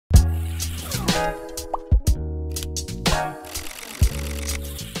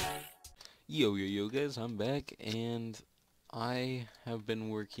Yo guys, I'm back and I have been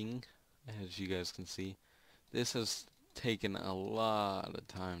working, as you guys can see. This has taken a lot of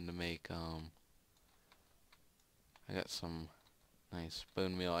time to make. I got some nice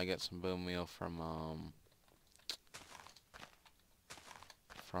bone meal. I got some bone meal from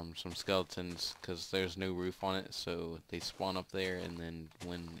some skeletons because there's no roof on it, so they spawn up there and then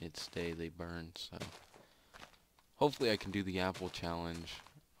when it's day they burn. So hopefully I can do the apple challenge,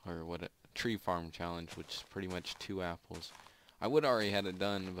 or tree farm challenge, which is pretty much 2 apples. I would already had it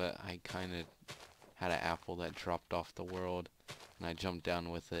done, but I kind of had an apple that dropped off the world, and I jumped down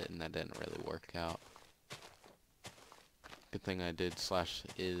with it, and that didn't really work out. Good thing I did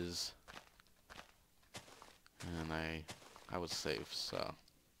 /is, and I was safe. So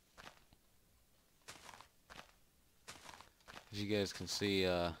as you guys can see,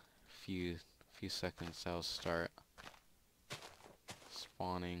 few seconds I'll start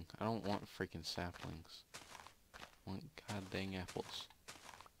spawning. I don't want freaking saplings. I want god dang apples.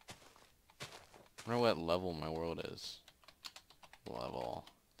 I don't know what level my world is. Level.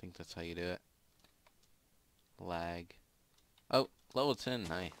 I think that's how you do it. Lag. Oh, level 10,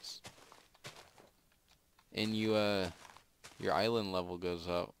 nice. And your island level goes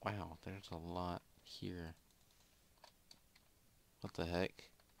up. Wow, there's a lot here. What the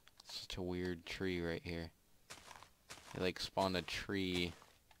heck? Such a weird tree right here. They like spawned a tree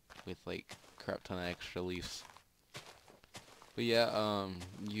with like a crap ton of extra leaves. But yeah,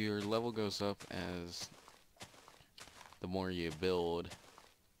 your level goes up as the more you build,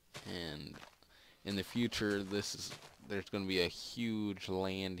 and in the future there's gonna be a huge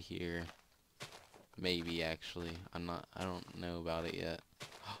land here. Maybe actually. I don't know about it yet.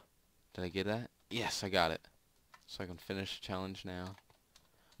 Did I get that? Yes, I got it. So I can finish the challenge now.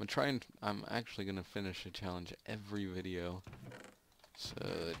 I'm actually gonna finish a challenge every video.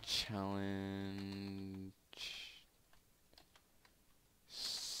 So challenge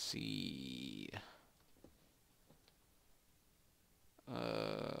C.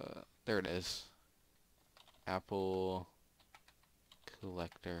 There it is. Apple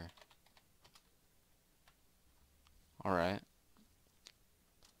collector. Alright.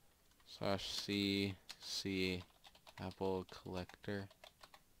 /C apple collector.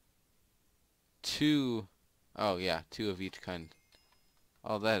 2. Oh yeah, 2 of each kind.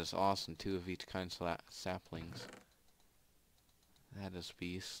 Oh, that is awesome. 2 of each kind saplings. That is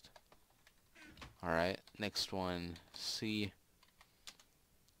beast. Alright, next one. C.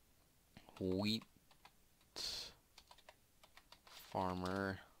 Wheat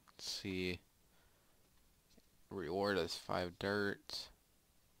farmer. Let's see. Reward is 5 dirt.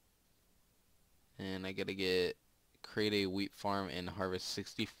 And I gotta create a wheat farm and harvest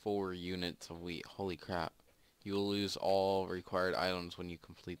 64 units of wheat. Holy crap. You will lose all required items when you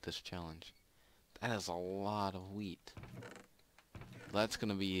complete this challenge. That is a lot of wheat. That's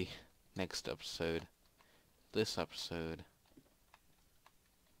gonna be next episode. This episode,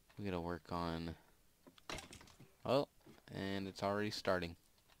 we gotta work on... Oh, and it's already starting.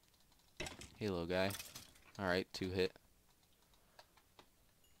 Hey, little guy. Alright, 2 hit.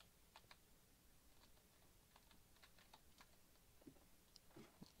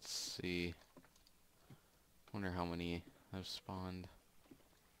 Let's see. Wonder how many have spawned.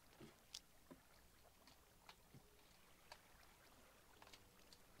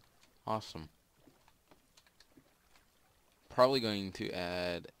 Awesome. Probably going to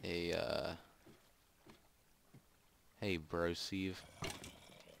add a, hey, bro, Steve.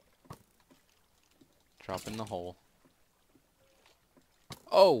 Drop in the hole.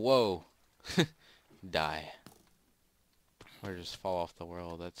 Oh, whoa. Die. Or just fall off the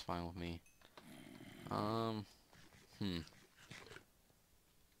world. That's fine with me.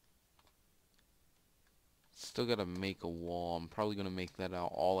 Still gotta make a wall. I'm probably gonna make that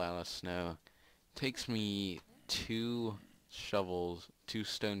all out of snow. Takes me 2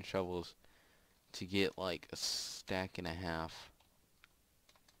 stone shovels to get like a stack and a half.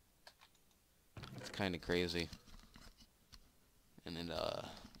 It's kind of crazy. And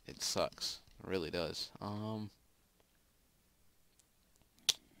it sucks. It really does.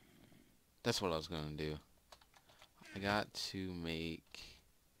 That's what I was gonna do. I got to make,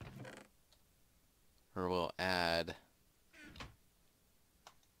 or we'll add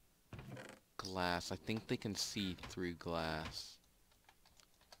glass. I think they can see through glass.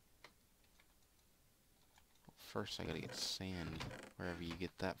 First I gotta get sand, wherever you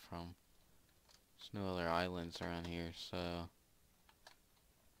get that from. There's no other islands around here, so I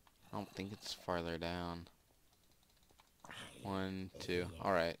don't think it's farther down. 1, 2.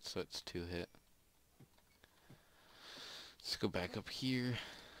 Alright, so it's 2 hit. Let's go back up here.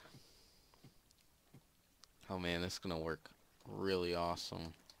 Oh man, this is gonna work really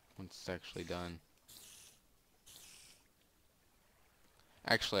awesome once it's actually done.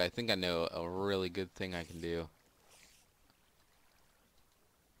 Actually, I think I know a really good thing I can do.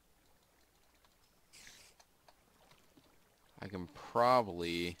 I can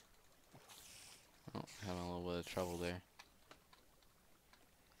probably... Oh, having a little bit of trouble there.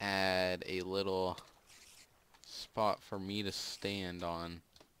 Add a little spot for me to stand on.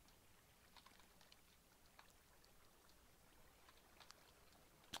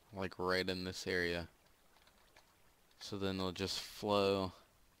 Like right in this area. So then they'll just flow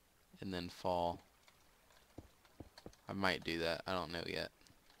and then fall. I might do that. I don't know yet.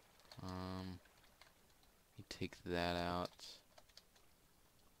 Let me take that out.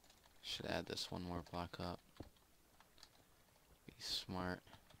 Should add this one more block up. Be smart.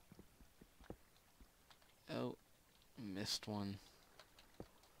 Oh, missed one.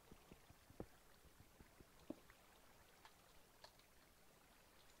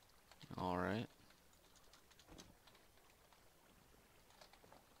 Alright.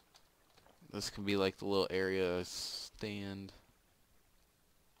 This could be like the little area stand.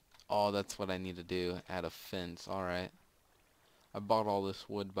 Oh, that's what I need to do. Add a fence. Alright. I bought all this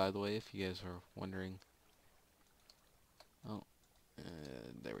wood, by the way, if you guys are wondering. Oh,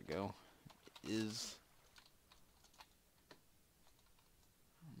 there we go.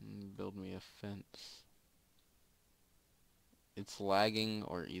 Build me a fence. It's lagging,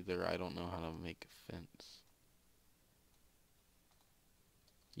 or either I don't know how to make a fence.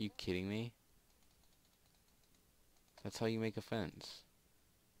 You kidding me? That's how you make a fence.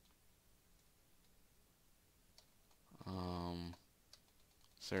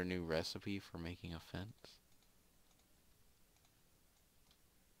 Is there a new recipe for making a fence?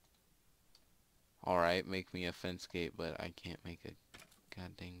 Alright, make me a fence gate, but I can't make a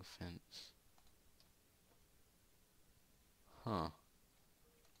goddamn fence. Huh.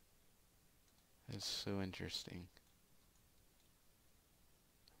 That's so interesting.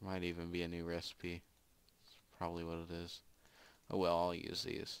 Might even be a new recipe. That's probably what it is. Oh well, I'll use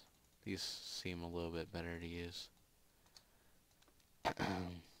these. These seem a little bit better to use.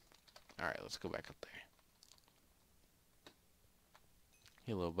 Alright, let's go back up there.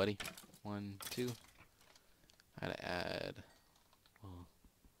 Hey, little buddy. 1, 2. Gotta add... Well,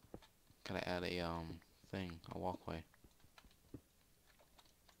 gotta add a, thing. A walkway.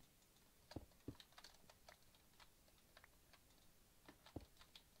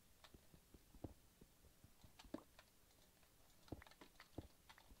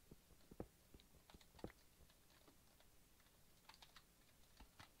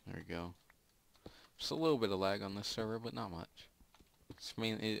 There we go. Just a little bit of lag on this server, but not much. It's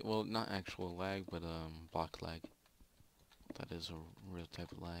mainly, well, not actual lag, but block lag. That is a real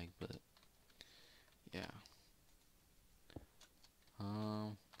type of lag, but yeah.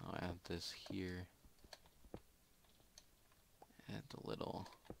 I'll add this here. Add the little.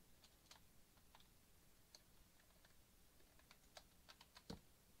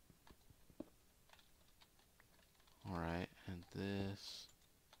 Alright, and this.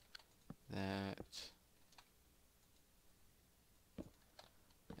 That.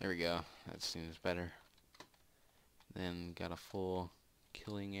 There we go. That seems better. Then got a full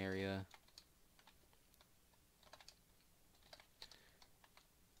killing area.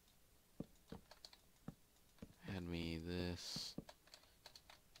 Add me this.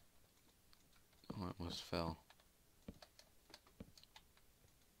 Oh, it almost fell.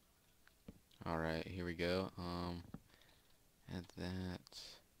 Alright, here we go. Add that.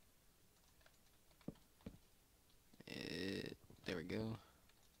 There we go.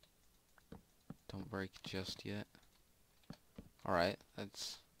 Don't break just yet. Alright,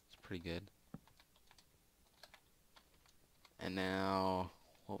 that's pretty good. And now,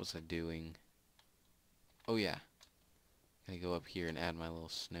 what was I doing? Oh yeah. Gotta go up here and add my little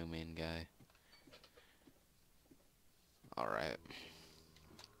snowman guy. Alright.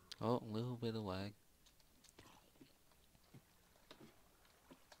 Oh, a little bit of lag.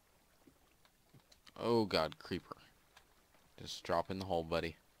 Oh god, creeper. Just drop in the hole,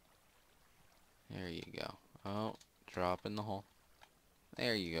 buddy. There you go. Oh, drop in the hole.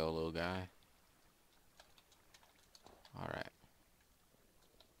 There you go, little guy. Alright.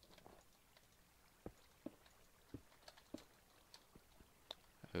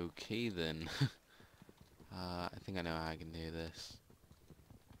 Okay then. I think I know how I can do this.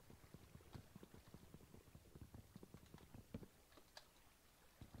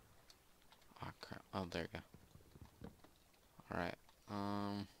 Oh crap. Oh, there you go. Alright.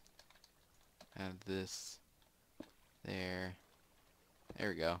 Add this there. There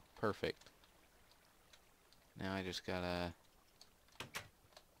we go. Perfect. Now I just gotta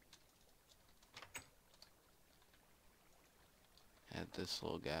add this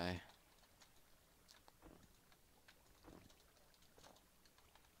little guy.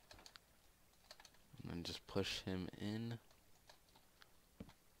 And then just push him in.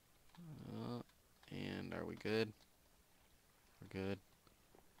 And are we good? We're good.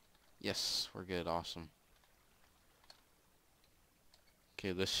 Yes, we're good. Awesome.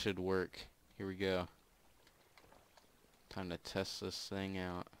 Okay, this should work. Here we go. Time to test this thing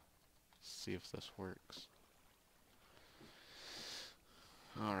out. See if this works.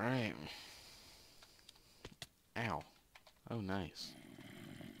 Alright. Ow. Oh, nice.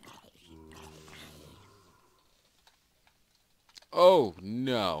 Oh,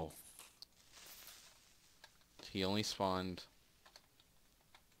 no. He only spawned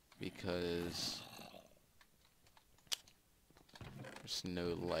because there's no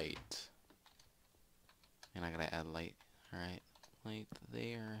light. And I gotta add light. Alright, light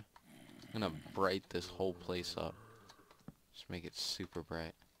there. I'm gonna bright this whole place up. Just make it super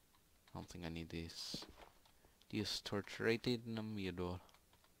bright. I don't think I need these. These torch-rated numidor.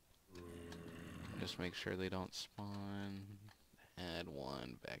 Just make sure they don't spawn. Add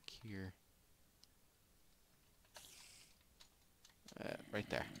one back here. Right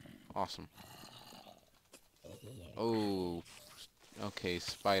there. Awesome. Oh, okay,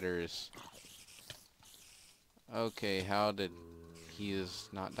 spiders. Okay, how did... He is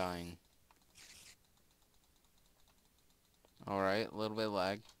not dying. Alright, a little bit of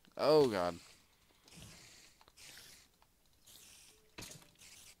lag. Oh, God.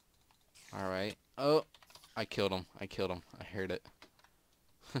 Alright. Oh, I killed him. I killed him. I heard it.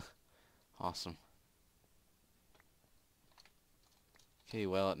 Awesome. Okay,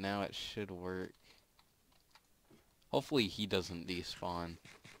 well, now it should work. Hopefully he doesn't despawn.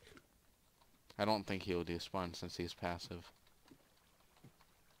 I don't think he'll despawn since he's passive.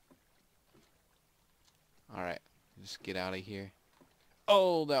 Alright, just get out of here.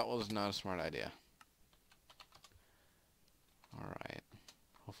 Oh, that was not a smart idea. Alright,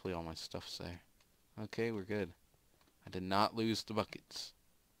 hopefully all my stuff's there. Okay, we're good. I did not lose the buckets.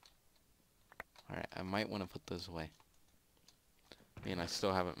 Alright, I might want to put those away. Man, I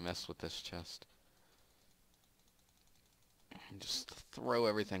still haven't messed with this chest. Just throw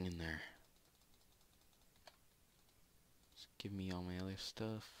everything in there. Just give me all my other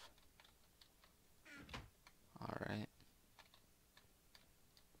stuff. Alright.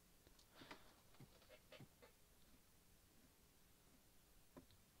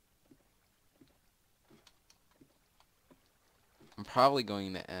 I'm probably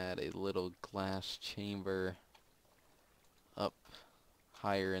going to add a little glass chamber up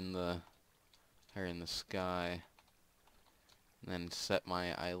higher in the sky, and then set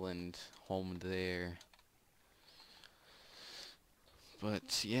my island home there.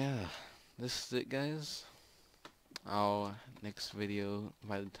 But yeah, this is it, guys. Next video,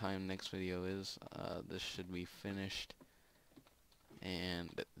 by the time next video is, this should be finished, and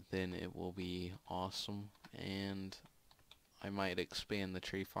then it will be awesome. And I might expand the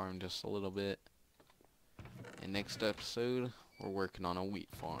tree farm just a little bit. And next episode, we're working on a wheat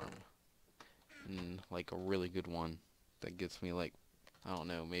farm. And like a really good one that gets me like, I don't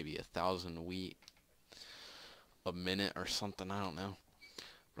know, maybe 1,000 wheat a minute or something, I don't know.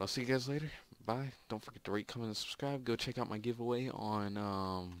 But I'll see you guys later. Bye. Don't forget to rate, comment, and subscribe. Go check out my giveaway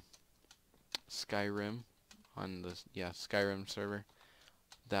on Skyrim, on the Skyrim server.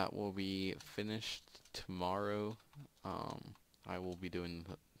 That will be finished tomorrow. I will be doing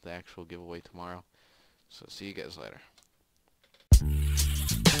the actual giveaway tomorrow. So see you guys later.